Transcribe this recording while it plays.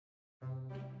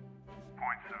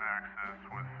of access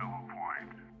with fill point.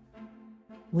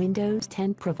 Windows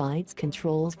 10 provides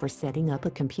controls for setting up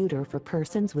a computer for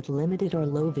persons with limited or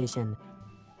low vision.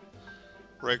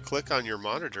 Right-click on your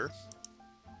monitor,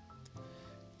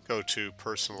 go to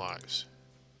Personalize.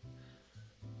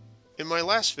 In my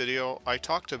last video, I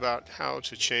talked about how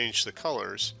to change the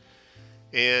colors,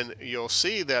 and you'll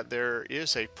see that there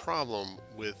is a problem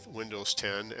with Windows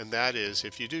 10, and that is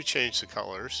if you do change the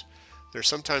colors, there's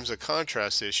sometimes a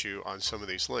contrast issue on some of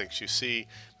these links. You see,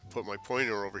 put my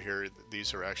pointer over here,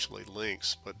 these are actually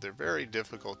links, but they're very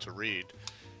difficult to read.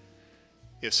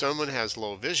 If someone has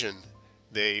low vision,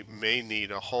 they may need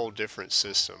a whole different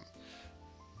system.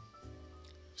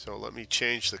 So let me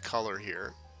change the color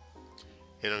here,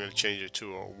 and I'm going to change it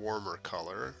to a warmer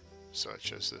color,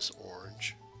 such as this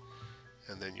orange.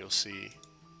 And then you'll see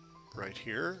right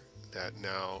here that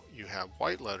now you have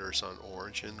white letters on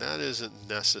orange, and that isn't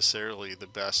necessarily the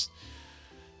best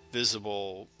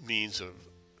visible means of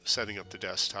setting up the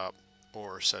desktop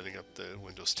or setting up the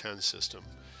Windows 10 system.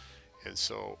 And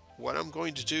so what I'm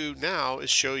going to do now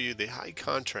is show you the high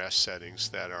contrast settings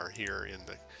that are here in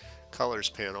the colors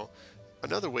panel.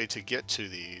 Another way to get to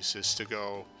these is to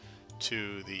go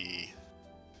to the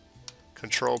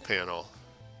control panel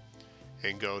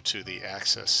and go to the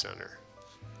Access Center.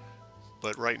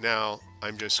 But right now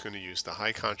I'm just going to use the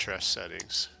high contrast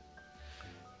settings,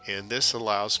 and this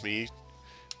allows me,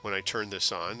 when I turn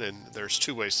this on, and there's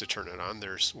two ways to turn it on.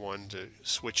 There's one to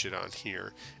switch it on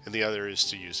here, and the other is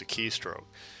to use a keystroke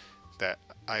that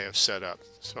I have set up.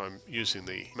 So I'm using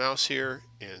the mouse here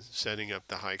and setting up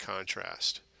the high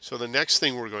contrast. So the next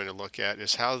thing we're going to look at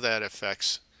is how that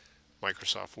affects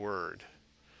Microsoft Word.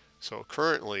 So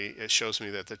currently it shows me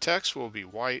that the text will be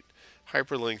white,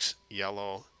 hyperlinks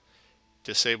yellow,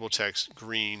 disable text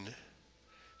green,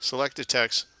 selected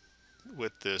text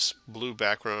with this blue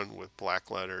background with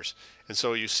black letters, and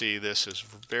so you see this is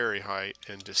very high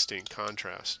and distinct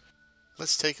contrast.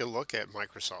 Let's take a look at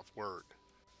Microsoft Word.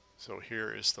 So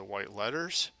here is the white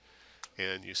letters,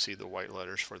 and you see the white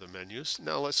letters for the menus.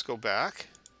 Now let's go back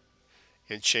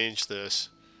and change this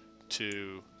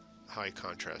to high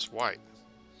contrast white,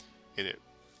 and it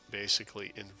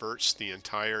basically inverts the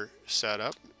entire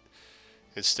setup.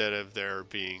 Instead of there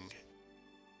being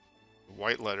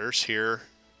white letters here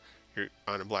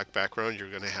on a black background, you're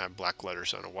going to have black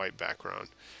letters on a white background,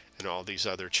 and all these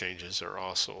other changes are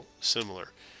also similar.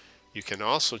 You can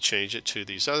also change it to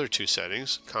these other two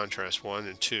settings, contrast 1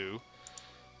 and 2.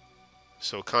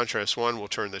 So contrast 1 will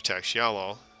turn the text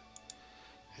yellow,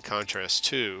 and contrast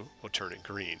 2 will turn it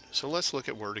green. So let's look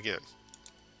at Word again.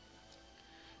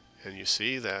 And you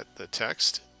see that the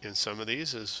text in some of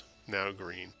these is now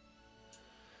green.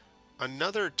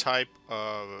 Another type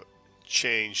of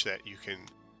change that you can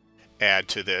add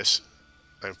to this,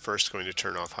 I'm first going to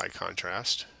turn off high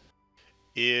contrast,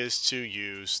 is to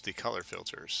use the color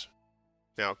filters.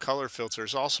 Now color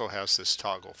filters also has this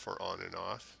toggle for on and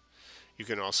off. You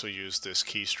can also use this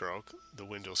keystroke, the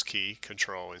Windows key,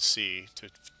 Control and C, to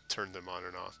turn them on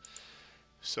and off.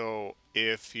 So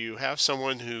if you have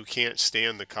someone who can't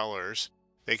stand the colors,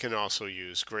 they can also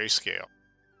use grayscale.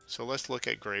 So let's look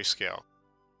at grayscale.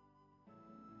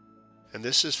 And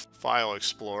this is File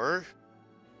Explorer,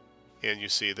 and you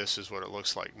see this is what it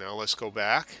looks like. Now let's go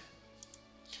back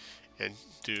and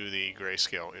do the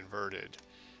grayscale inverted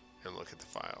and look at the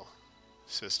file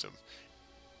system.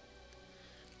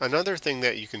 Another thing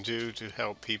that you can do to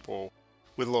help people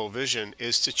with low vision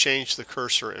is to change the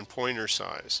cursor and pointer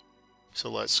size. So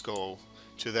let's go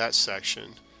to that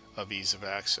section of ease of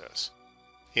access,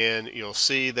 and you'll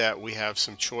see that we have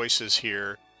some choices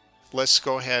here. Let's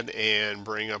go ahead and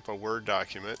bring up a Word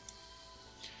document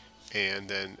and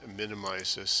then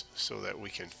minimize this so that we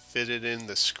can fit it in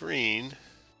the screen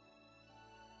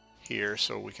here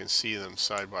so we can see them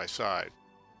side by side.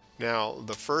 Now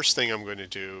the first thing I'm going to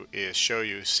do is show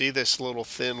you, see this little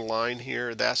thin line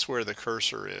here? That's where the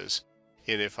cursor is.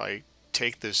 And if I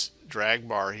take this drag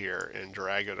bar here and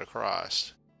drag it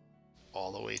across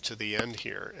all the way to the end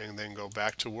here and then go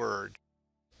back to Word,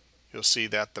 you'll see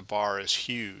that the bar is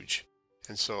huge,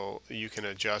 and so you can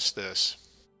adjust this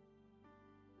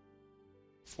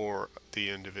for the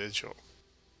individual.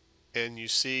 And you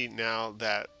see now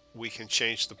that we can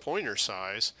change the pointer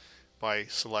size by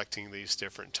selecting these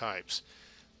different types.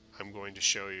 I'm going to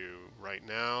show you right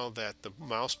now that the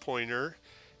mouse pointer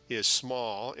is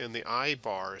small and the I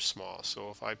bar is small. So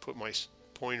if I put my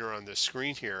pointer on this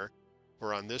screen here,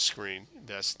 or on this screen,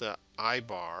 that's the I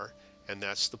bar and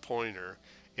that's the pointer,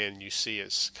 and you see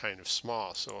it's kind of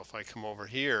small. So if I come over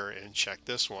here and check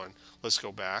this one, let's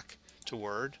go back to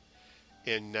Word,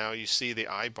 and now you see the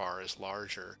I bar is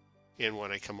larger, and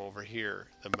when I come over here,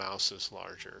 the mouse is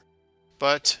larger.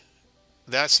 But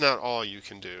that's not all you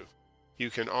can do. You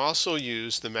can also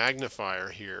use the magnifier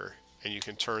here, and you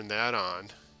can turn that on,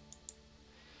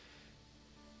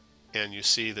 and you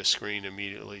see the screen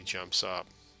immediately jumps up.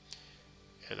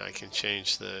 And I can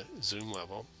change the zoom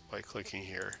level by clicking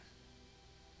here.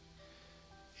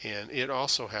 And it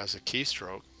also has a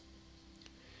keystroke,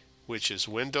 which is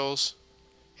Windows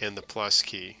and the plus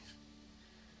key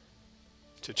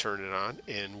to turn it on,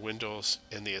 and Windows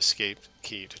and the escape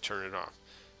key to turn it off.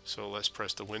 So let's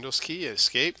press the Windows key,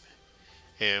 escape,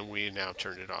 and we now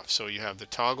turned it off. So you have the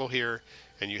toggle here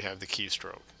and you have the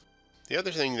keystroke. The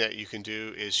other thing that you can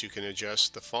do is you can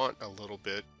adjust the font a little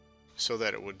bit so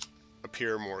that it would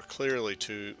appear more clearly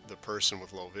to the person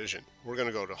with low vision. We're going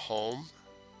to go to Home,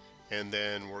 and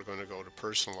then we're going to go to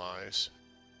Personalize.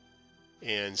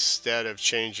 And instead of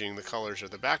changing the colors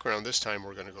of the background, this time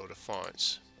we're going to go to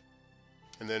Fonts.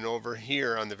 And then over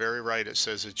here on the very right it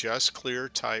says Adjust Clear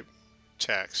Type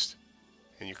Text,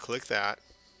 and you click that,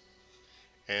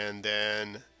 and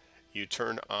then you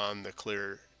turn on the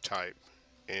clear type,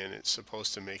 and it's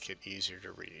supposed to make it easier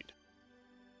to read.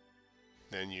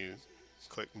 Then you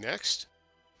click Next,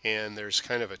 and there's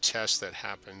kind of a test that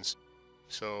happens.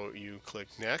 So you click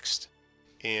Next,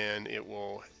 and it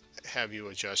will have you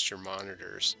adjust your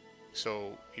monitors.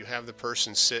 So you have the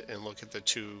person sit and look at the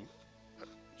two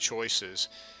choices,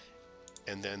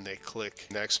 and then they click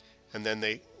Next, and then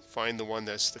they find the one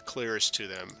that's the clearest to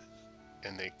them,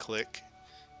 and they click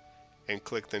and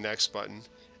click the Next button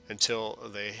until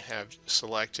they have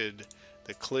selected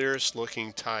the clearest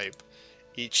looking type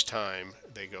each time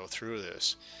they go through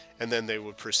this. And then they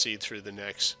would proceed through the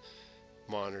next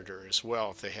monitor as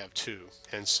well if they have two.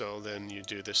 And so then you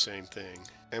do the same thing.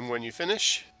 And when you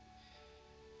finish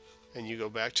and you go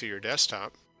back to your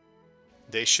desktop,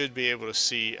 they should be able to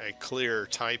see a clear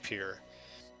type here.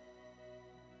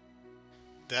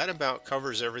 That about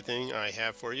covers everything I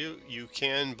have for you. You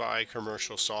can buy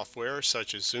commercial software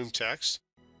such as ZoomText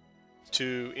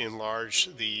to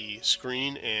enlarge the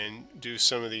screen and do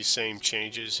some of these same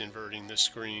changes, inverting the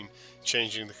screen,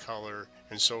 changing the color,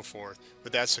 and so forth.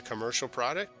 But that's a commercial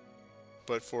product.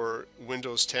 But for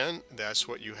Windows 10, that's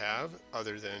what you have,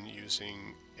 other than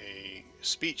using a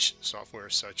speech software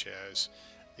such as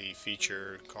the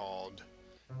feature called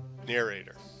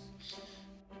Narrator.